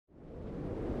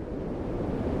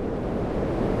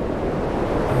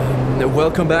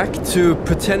Welcome back to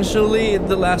potentially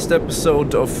the last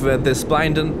episode of this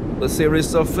Blinden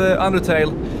series of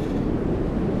Undertale.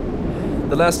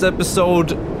 The last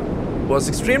episode was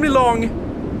extremely long,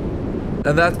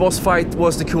 and that boss fight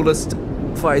was the coolest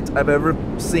fight I've ever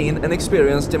seen and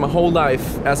experienced in my whole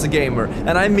life as a gamer.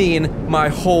 And I mean my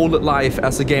whole life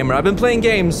as a gamer. I've been playing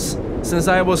games since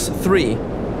I was 3.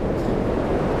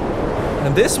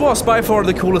 And this was by far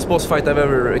the coolest boss fight I've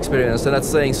ever experienced, and that's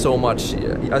saying so much.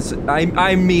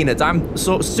 I mean it. I'm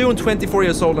so soon 24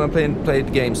 years old and I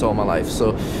played games all my life,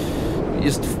 so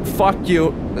just fuck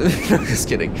you. Just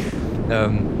kidding.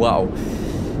 Wow.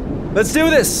 Let's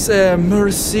do this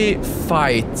mercy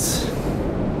fight.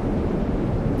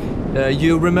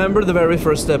 You remember the very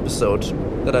first episode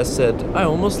that I said I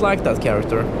almost like that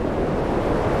character.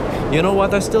 You know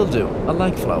what? I still do. I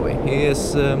like WOWIE. He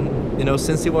is, you know,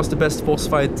 since he was the best boss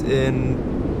fight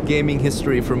in gaming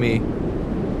history for me,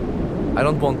 I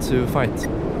don't want to fight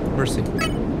Mercy.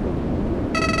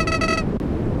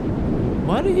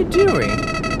 What are you doing?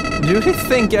 Do you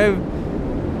think I've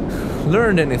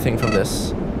learned anything from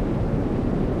this?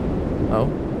 Oh.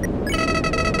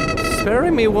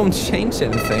 Sparing me won't change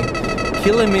anything.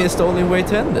 Killing me is the only way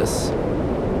to end this.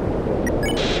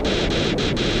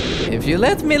 If you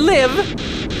let me live,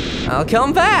 I'll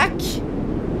come back.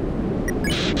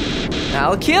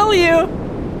 I'll kill you.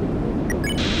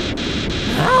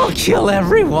 I'll kill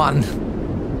everyone.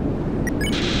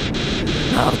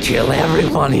 I'll kill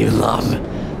everyone you love.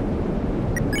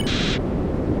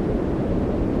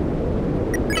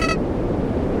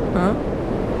 Huh?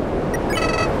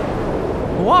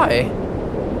 Why?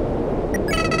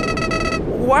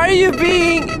 Why are you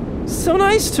being so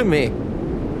nice to me?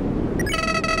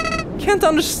 Can't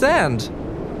understand.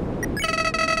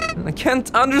 I can't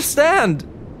understand.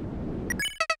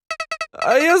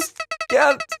 I just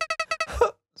can't.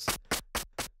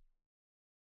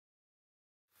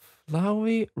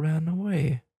 WOWIE ran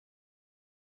away.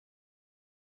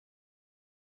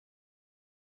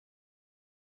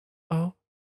 Oh.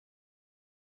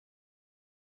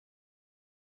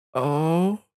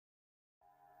 Oh.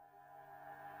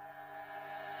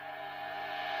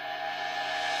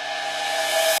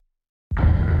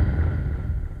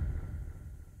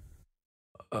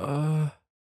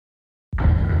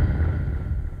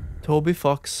 Toby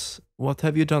Fox, what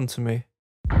have you done to me?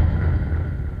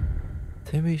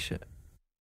 Tamisha,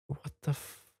 what the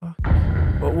fuck?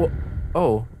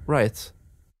 Oh, right.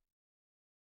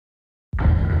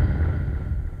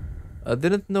 I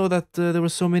didn't know that there were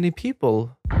so many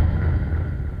people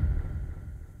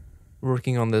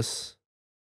working on this.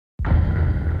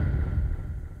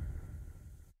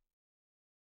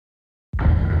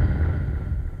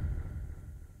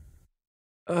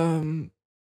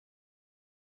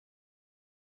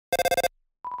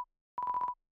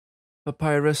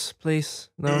 Papyrus, please.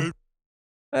 No.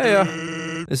 Hey,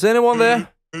 is anyone there?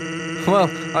 Well,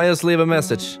 I just leave a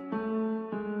message.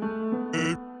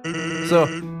 So,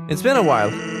 it's been a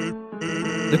while.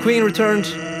 The Queen returned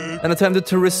and attempted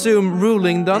to resume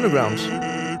ruling the underground.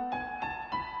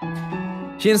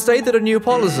 She instated a new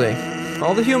policy.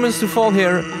 All the humans who fall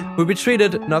here will be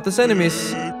treated not as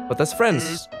enemies, but as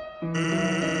friends.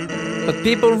 But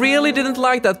people really didn't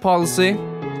like that policy.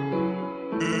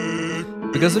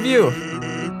 Because of you.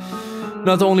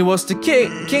 Not only was the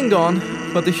king gone,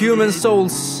 but the human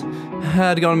souls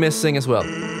had gone missing as well.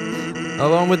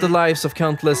 Along with the lives of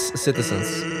countless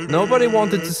citizens. Nobody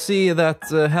wanted to see that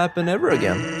happen ever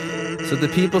again. So the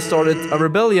people started a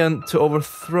rebellion to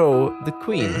overthrow the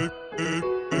queen.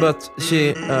 But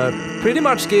she pretty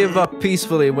much gave up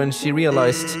peacefully when she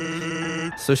realized.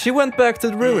 So she went back to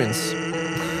the ruins.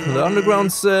 The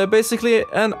underground's basically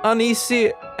an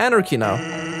uneasy anarchy now.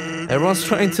 Everyone's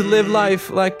trying to live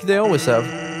life like they always have.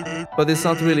 But it's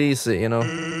not really easy, you know.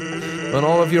 When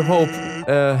all of your hope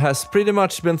has pretty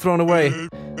much been thrown away.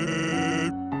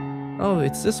 Oh,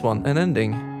 it's this one, an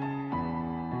ending.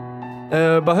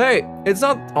 But hey, it's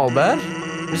not all bad.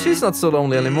 She's not so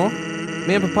lonely anymore.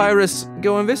 Me and Papyrus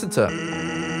go and visit her.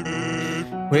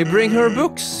 We bring her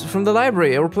books from the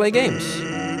library or play games.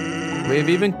 We've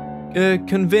even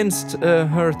convinced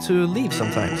her to leave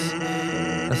sometimes.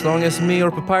 As long as me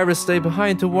or Papyrus stay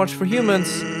behind to watch for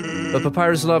humans, but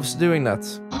Papyrus loves doing that.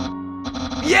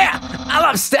 Yeah, I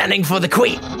love standing for the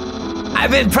queen.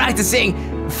 I've been practicing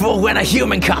for when a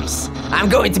human comes. I'm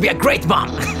going to be a great mom.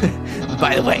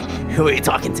 By the way, who are you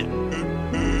talking to?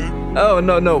 Oh,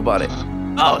 no, nobody.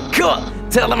 Oh, cool.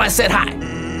 Tell them I said hi.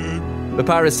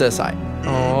 Papyrus says hi.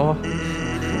 Oh.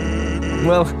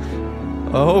 Well,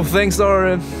 I hope things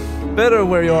are better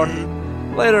where you are.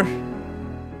 Later.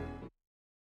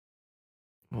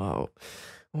 Wow.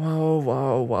 Wow,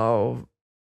 wow, wow.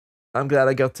 I'm glad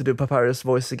I got to do Papyrus'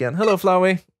 voice again. Hello,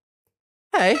 Flowey.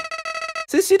 Hey,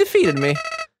 since you defeated me,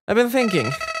 I've been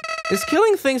thinking, is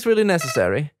killing things really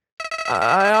necessary?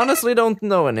 I honestly don't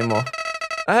know anymore.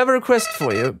 I have a request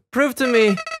for you. Prove to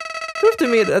me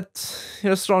that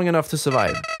you're strong enough to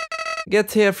survive.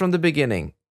 Get here from the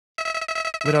beginning,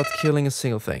 without killing a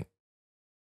single thing.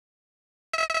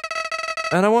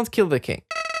 And I won't kill the king.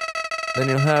 Then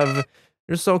you'll have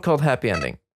your so-called happy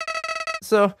ending.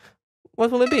 So,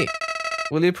 what will it be?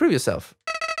 Will you prove yourself?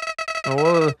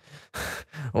 Well,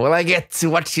 I get to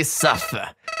watch you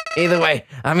suffer. Either way,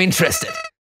 I'm interested.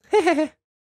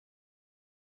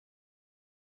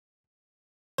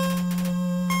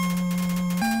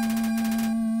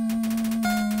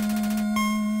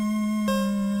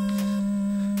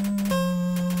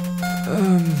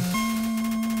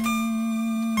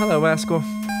 Hello, Asco.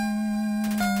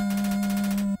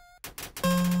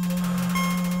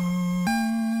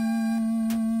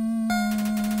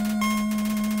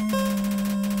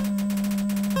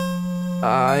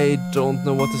 I don't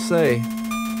know what to say.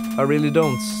 I really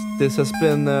don't. This has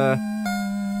been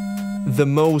the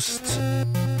most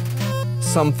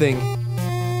something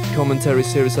commentary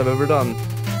series I've ever done.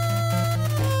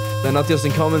 And not just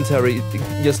in commentary,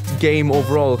 just game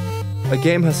overall. A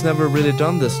game has never really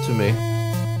done this to me.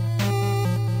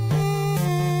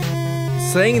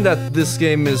 Saying that this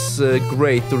game is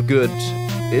great or good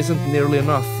isn't nearly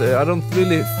enough. I don't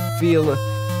really feel...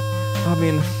 I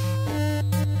mean...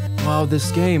 Wow,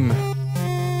 this game...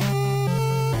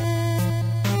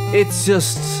 It's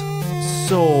just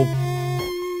so...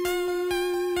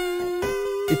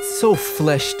 It's so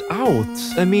fleshed out.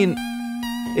 I mean,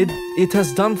 it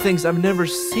has done things I've never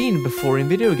seen before in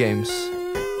video games.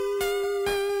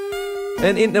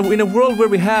 And in a world where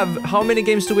we have... How many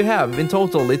games do we have in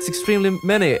total? It's extremely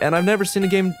many, and I've never seen a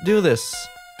game do this.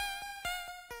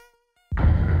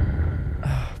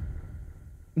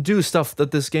 Do stuff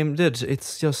that this game did.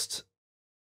 It's just...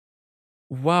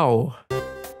 Wow.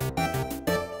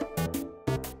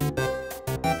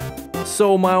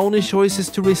 So my only choice is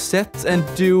to reset and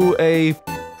do a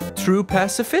true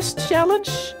pacifist challenge?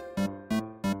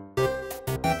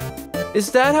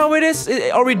 Is that how it is?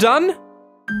 Are we done?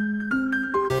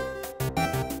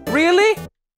 Really?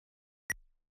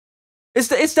 Is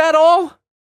that all?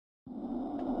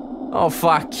 Oh,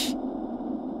 fuck.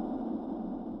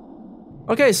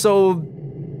 Okay, so...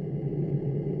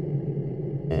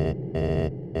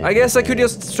 I guess I could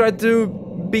just try to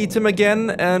beat him again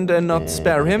and not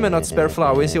spare him and not spare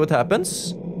Flowey, see what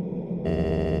happens.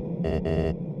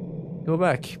 Go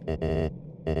back.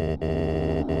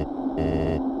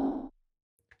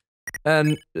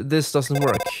 And this doesn't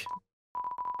work.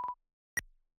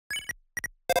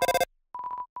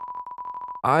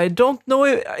 I don't know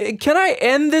if... Can I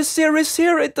end this series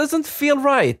here? It doesn't feel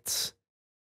right.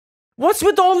 What's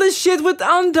with all this shit with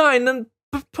Undyne and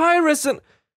Papyrus and...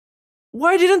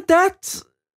 Why didn't that...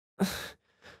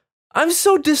 I'm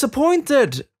so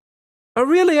disappointed. I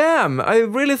really am. I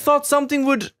really thought something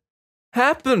would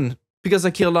happen because I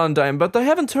killed Undyne, but I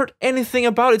haven't heard anything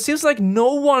about it. It seems like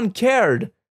no one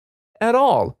cared at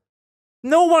all.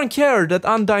 No one cared that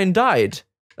Undyne died.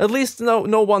 At least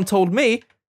no one told me.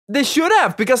 They should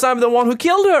have, because I'm the one who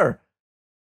killed her.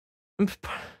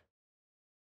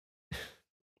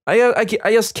 I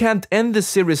just can't end this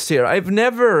series here. I've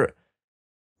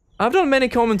done many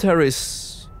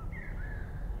commentaries.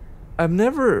 I've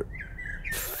never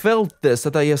felt this,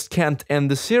 that I just can't end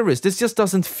the series. This just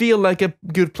doesn't feel like a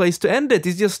good place to end it.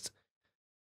 It's just...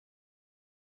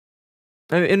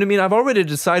 I mean, I've already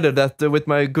decided that with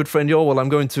my good friend Joel, I'm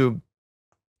going to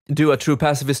do a true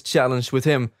pacifist challenge with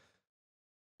him.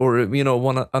 Or, you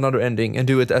know, another ending and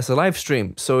do it as a live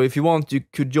stream. So if you want, you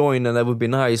could join and that would be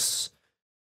nice.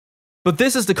 But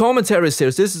this is the commentary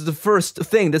series. This is the first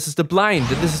thing. This is the blind.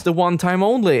 This is the one time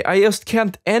only. I just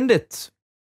can't end it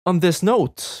on this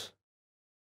note.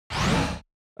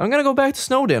 I'm gonna go back to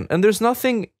Snowden, and there's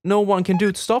nothing no one can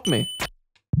do to stop me.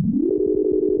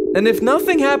 And if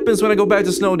nothing happens when I go back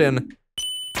to Snowden,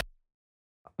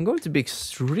 I'm going to be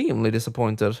extremely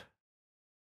disappointed.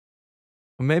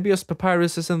 Or maybe just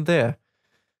Papyrus isn't there.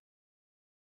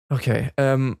 Okay,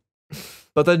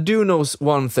 but I do know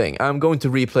one thing. I'm going to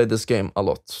replay this game a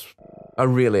lot. I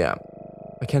really am.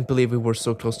 I can't believe we were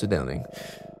so close to the ending.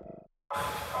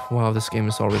 Wow, this game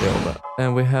is already over.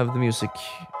 And we have the music.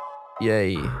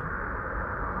 Yay.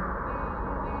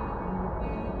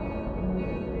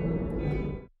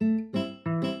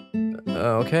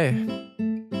 Okay.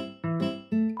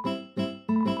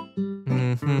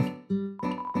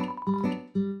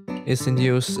 It's in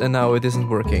use, and now it isn't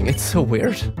working. It's so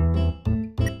weird.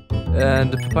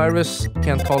 And Papyrus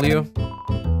can't call you.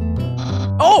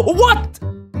 Oh, what?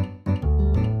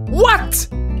 What?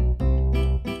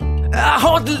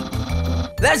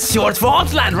 That's short for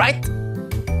Hotland, right?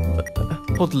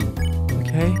 Hodl.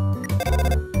 Okay.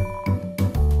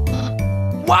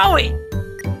 WOWIE!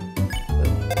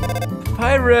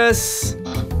 Papyrus.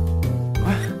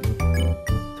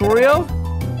 Toriel?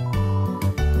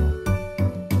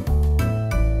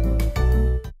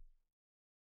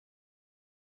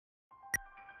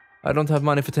 I don't have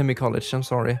money for Timmy College, I'm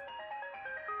sorry.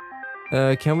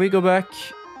 Can we go back?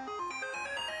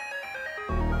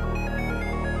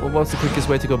 Well, what's the quickest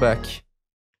way to go back?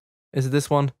 Is it this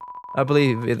one? I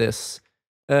believe it is.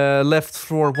 Left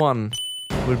floor 1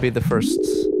 would be the first.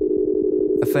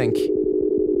 I think.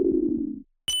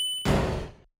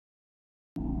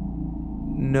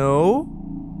 No?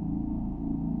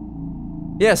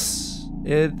 Yes,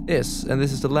 it is. And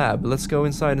this is the lab. Let's go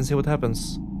inside and see what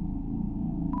happens.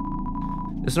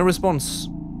 There's no response.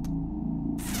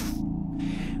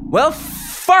 Well,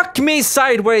 fuck me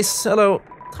sideways. Hello.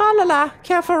 Tra-la-la,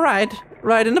 care for a ride?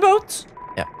 Ride in the boat?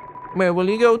 Yeah. Where will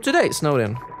you go today,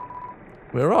 Snowden?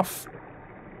 We're off.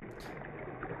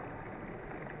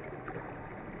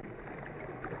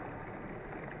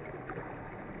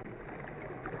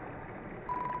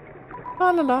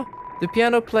 Tra-la-la. The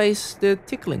piano plays the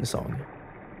tinkling song.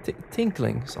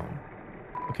 Tinkling song.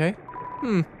 Okay.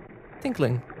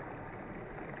 Tinkling.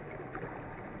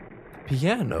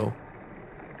 Piano.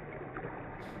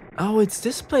 Oh, it's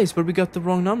this place, but we got the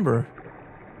wrong number.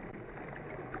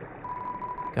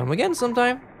 Come again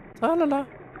sometime. Ta-la-la.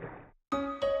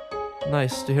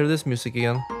 Nice to hear this music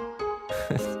again.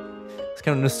 It's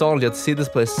kind of nostalgia to see this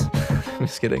place. I'm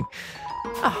just kidding.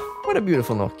 Ah, what a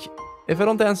beautiful knock. If I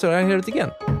don't answer, I hear it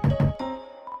again.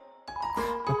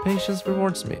 My patience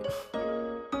rewards me.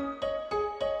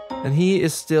 And he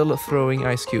is still throwing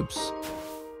ice cubes.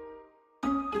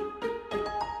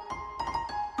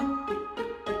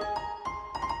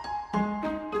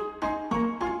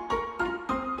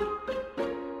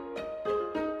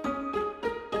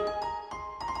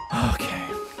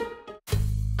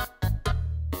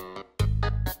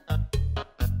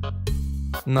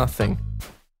 Nothing.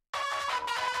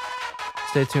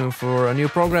 Stay tuned for a new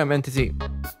program entity.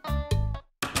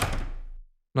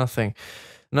 Nothing.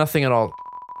 Nothing at all.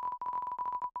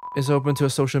 Is open to a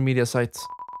social media site.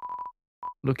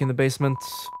 Look in the basement.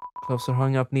 Clothes are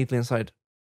hung up neatly inside.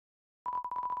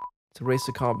 It's a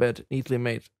racer car bed, neatly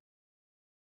made.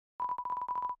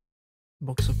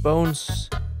 Box of bones.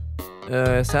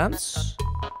 Sands.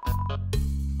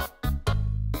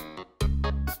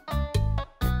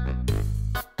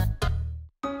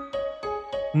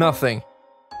 Nothing.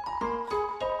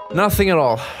 Nothing at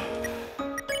all.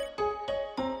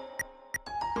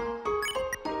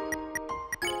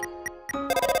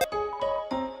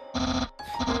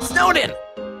 Snowden!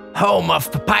 Home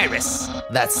of Papyrus.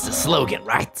 That's the slogan,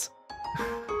 right?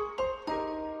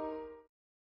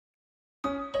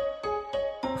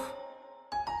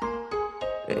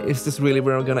 Is this really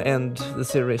where I'm gonna end the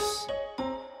series?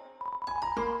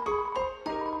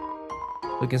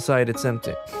 Look inside, it's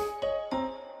empty.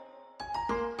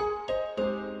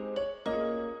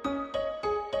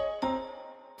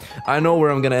 I know where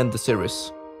I'm gonna end the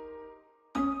series.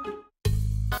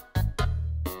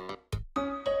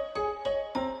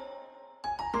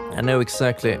 I know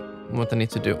exactly what I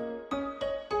need to do.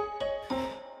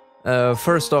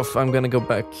 First off, I'm gonna go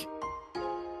back.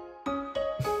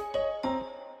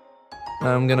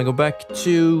 I'm gonna go back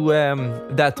to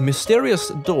that mysterious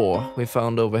door we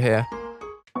found over here,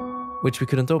 which we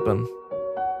couldn't open.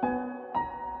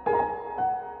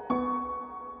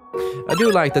 I do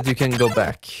like that you can go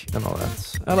back and all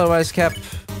that. Hello, Ice Cap.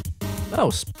 Oh,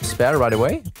 spare right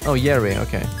away? Oh, Jerry,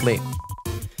 okay. Flee.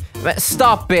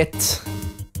 Stop it!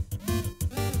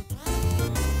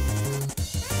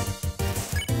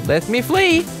 Let me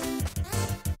flee!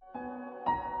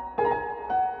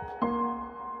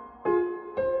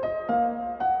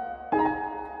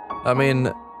 I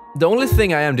mean, the only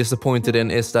thing I am disappointed in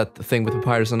is that thing with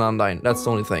Papyrus and Undyne. That's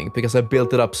the only thing, because I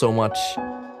built it up so much.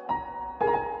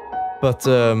 But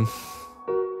the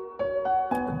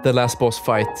last boss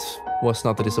fight was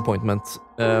not a disappointment.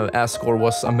 Asgore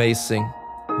was amazing.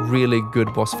 Really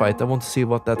good boss fight. I want to see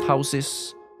what that house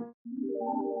is.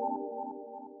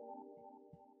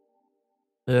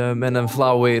 And then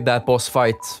Flowey, that boss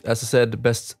fight, as I said, the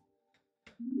best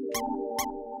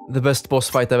boss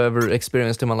fight I've ever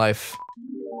experienced in my life.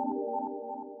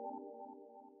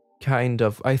 Kind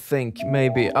of, I think,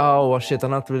 maybe. Oh shit, I'm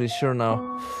not really sure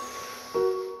now.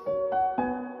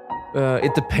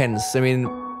 It depends. I mean,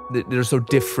 they're so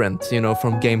different, you know,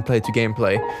 from gameplay to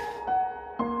gameplay.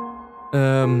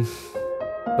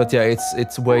 But yeah,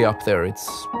 it's way up there. It's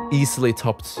easily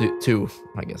top 2,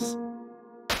 I guess.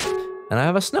 And I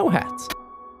have a snow hat.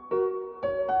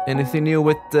 Anything new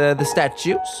with the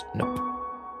statues? Nope.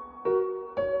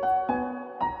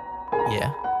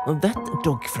 Yeah. Well, that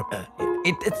dog from earlier,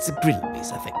 it's a grill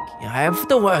piece, I think. Yeah, I have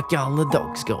to work all the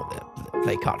dogs go there,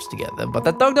 play cards together, but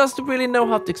that dog doesn't really know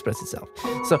how to express itself.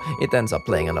 So it ends up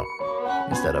playing alone,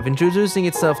 instead of introducing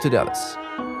itself to the others.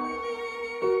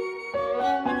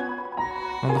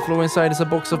 On the floor inside is a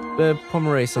box of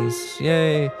Pomeranians.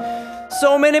 Yay.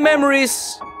 So many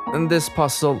memories! And this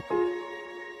puzzle.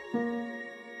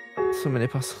 So many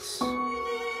puzzles.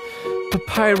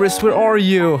 Papyrus, where are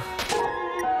you?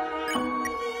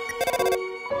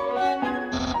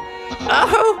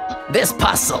 Oh, this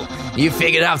puzzle you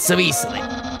figured out so easily.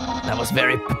 That was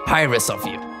very papyrus of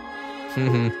you.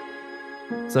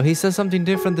 So he says something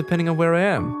different depending on where I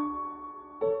am.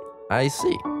 I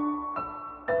see.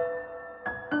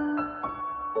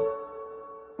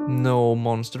 No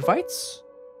monster fights.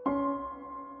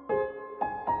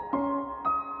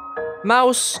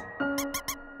 Mouse.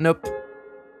 Nope.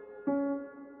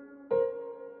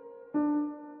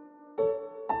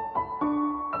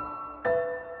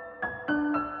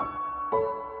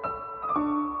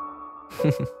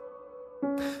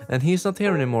 And he's not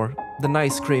here anymore, the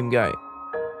nice cream guy.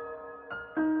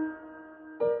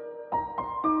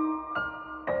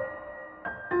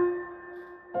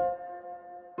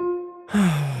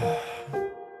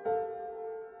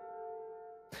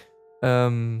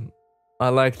 I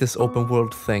like this open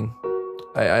world thing.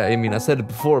 I mean, I said it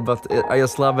before, but I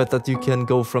just love it that you can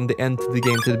go from the end of the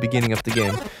game to the beginning of the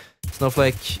game.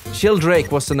 Snowflake.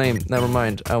 Sheldrake was the name. Never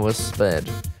mind, I was bad.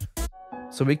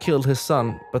 So we killed his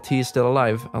son, but he's still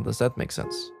alive. How does that make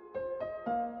sense?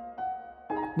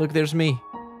 Look, there's me.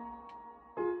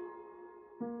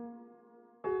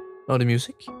 Oh, the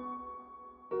music?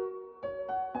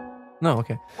 No,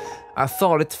 okay. I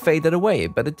thought it faded away,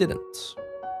 but it didn't.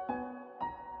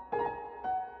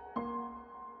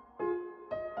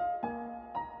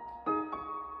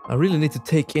 I really need to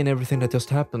take in everything that just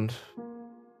happened.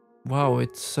 Wow,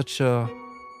 it's such a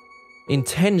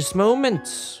intense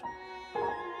moment.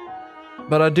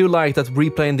 But I do like that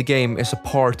replaying the game is a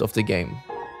part of the game.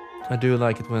 I do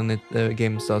like it when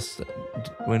games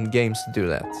do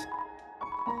that.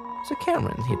 There's a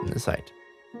camera hidden inside.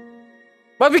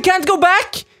 But we can't go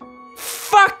back!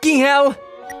 Fucking hell!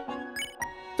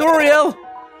 Doriel!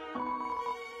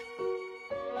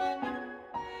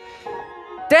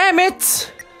 Damn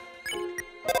it!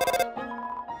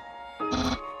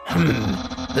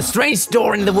 The strange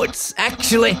door in the woods.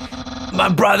 Actually, my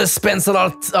brother spends a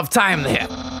lot of time there.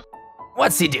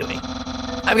 What's he doing?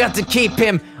 I've got to keep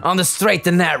him on the straight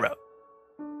and narrow.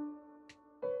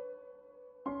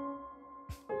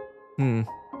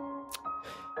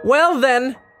 Well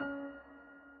then.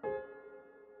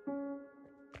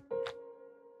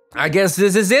 I guess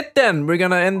this is it then. We're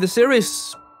gonna end the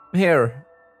series here.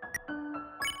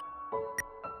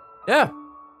 Yeah.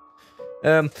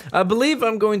 I believe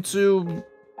I'm going to...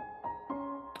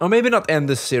 Or maybe not end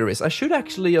this series. I should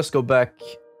actually just go back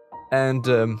and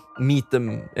meet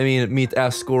them. I mean, meet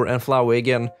Asgore and Flowey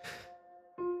again.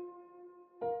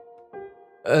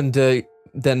 And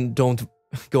then don't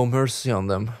go mercy on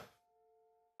them.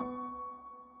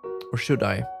 Or should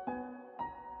I?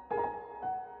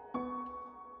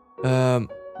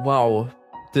 Wow.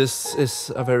 This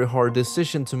is a very hard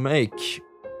decision to make.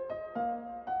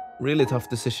 Really tough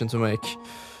decision to make.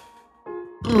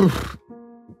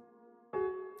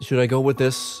 Should I go with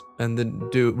this and then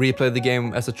replay the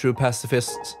game as a true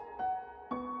pacifist?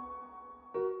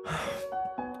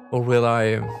 Or will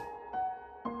I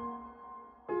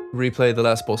replay the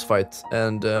last boss fight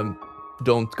and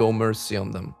don't go mercy on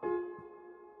them?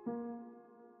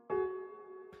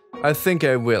 I think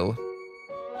I will.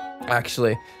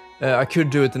 Actually, I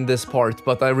could do it in this part,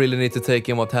 but I really need to take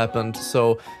in what happened,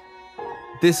 so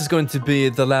this is going to be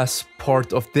the last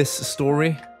part of this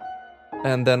story,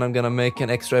 and then I'm gonna make an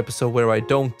extra episode where I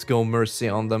don't go mercy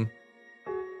on them.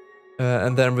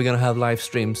 And then we're gonna have live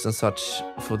streams and such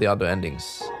for the other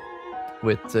endings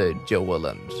with Joel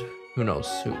and who knows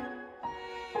who.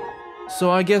 So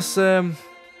I guess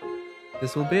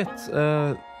this will be it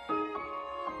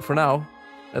for now,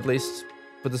 at least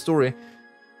for the story.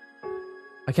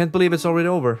 I can't believe it's already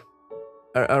over.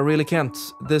 I really can't.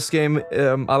 This game,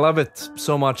 I love it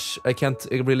so much. I can't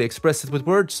really express it with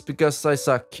words because I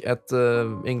suck at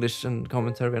English and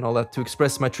commentary and all that to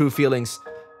express my true feelings.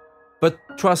 But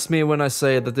trust me when I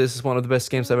say that this is one of the best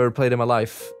games I've ever played in my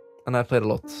life. And I played a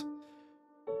lot.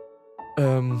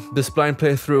 This blind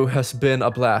playthrough has been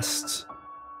a blast.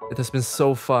 It has been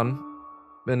so fun.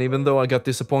 And even though I got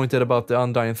disappointed about the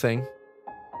Undying thing,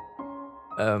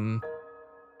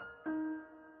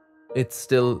 it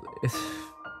still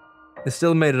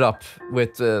made it up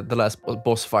with the last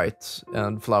boss fight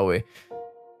and WOWIE.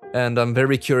 And I'm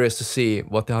very curious to see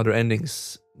what the other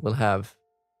endings will have.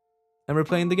 And we're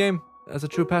playing the game as a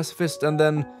true pacifist, and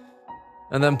then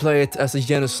play it as a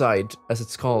genocide, as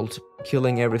it's called,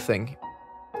 killing everything.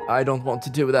 I don't want to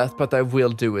do that, but I will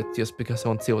do it just because I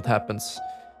want to see what happens.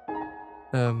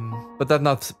 But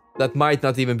that might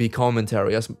not even be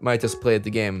commentary. I might just play the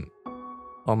game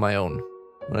on my own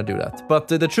when I do that. But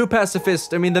the true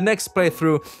pacifist, I mean, the next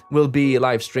playthrough will be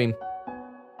live stream.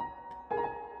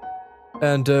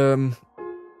 And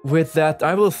with that,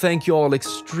 I will thank you all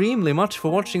extremely much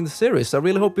for watching the series. I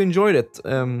really hope you enjoyed it.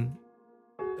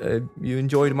 You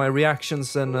enjoyed my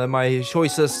reactions and my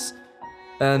choices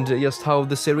and just how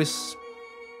the series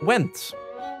went.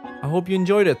 I hope you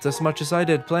enjoyed it as much as I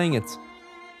did playing it.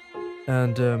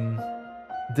 And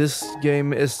this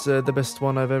game is the best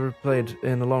one I've ever played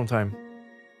in a long time.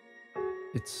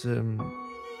 It's a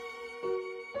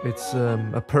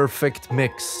perfect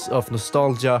mix of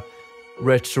nostalgia,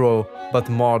 retro, but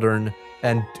modern,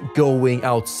 and going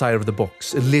outside of the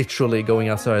box. Literally going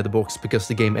outside of the box, because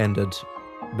the game ended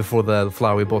before the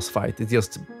WOWIE boss fight. It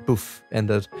just, poof,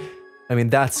 ended. I mean,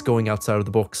 that's going outside of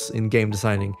the box in game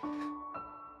designing.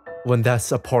 When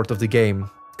that's a part of the game.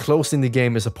 Closing the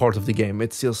game is a part of the game.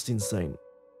 It's just insane.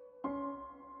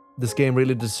 This game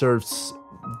really deserves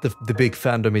the big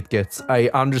fandom it gets. I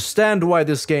understand why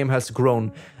this game has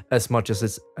grown as much as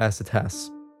it has.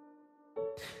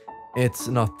 It's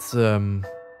not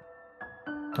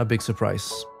a big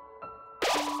surprise.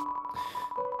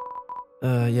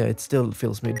 Yeah, it still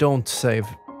fills me. Don't save.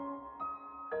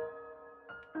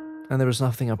 And there is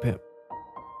nothing up here.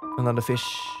 Another fish.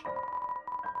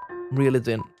 Reel it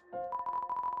in.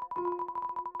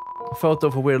 A photo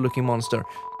of a weird looking monster.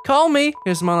 Call me!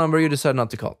 Here's my number, you decide not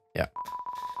to call. Yeah.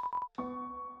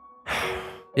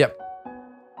 Yep.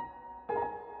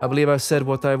 I believe I said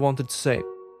what I wanted to say.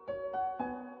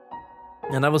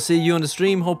 And I will see you on the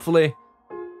stream, hopefully.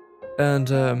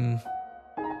 And,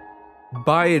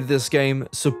 buy this game,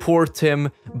 support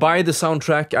him, buy the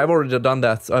soundtrack. I've already done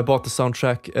that. I bought the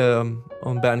soundtrack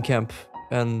on Bandcamp,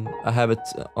 and I have it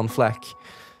on FLAC.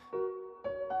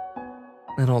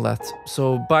 And all that.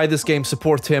 So buy this game,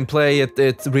 support him, play it,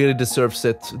 it really deserves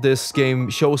it. This game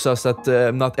shows us that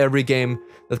not every game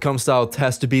that comes out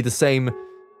has to be the same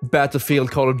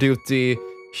Battlefield, Call of Duty,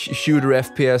 shooter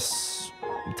FPS,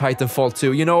 Titanfall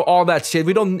 2, you know, all that shit.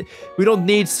 We don't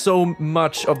need so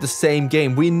much of the same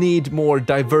game. We need more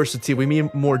diversity, we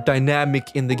need more dynamic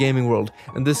in the gaming world.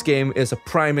 And this game is a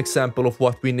prime example of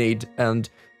what we need, and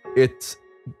it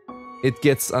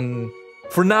gets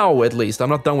for now, at least. I'm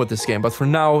not done with this game, but for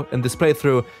now, in this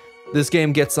playthrough, this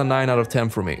game gets a 9 out of 10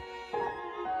 for me.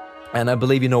 And I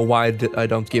believe you know why I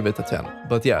don't give it a 10.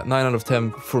 But yeah, 9 out of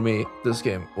 10 for me, this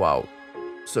game. Wow.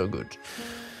 So good.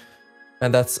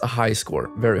 And that's a high score.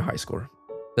 Very high score.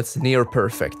 That's near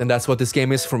perfect. And that's what this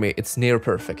game is for me. It's near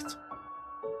perfect.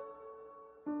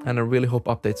 And I really hope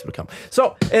updates will come.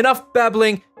 So, enough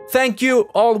babbling. Thank you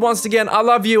all once again. I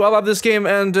love you. I love this game.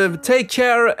 And take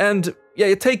care. And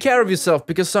yeah, take care of yourself,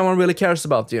 because someone really cares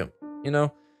about you. You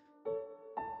know?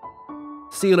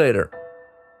 See you later.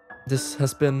 This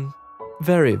has been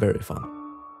very, very fun.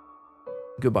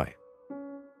 Goodbye.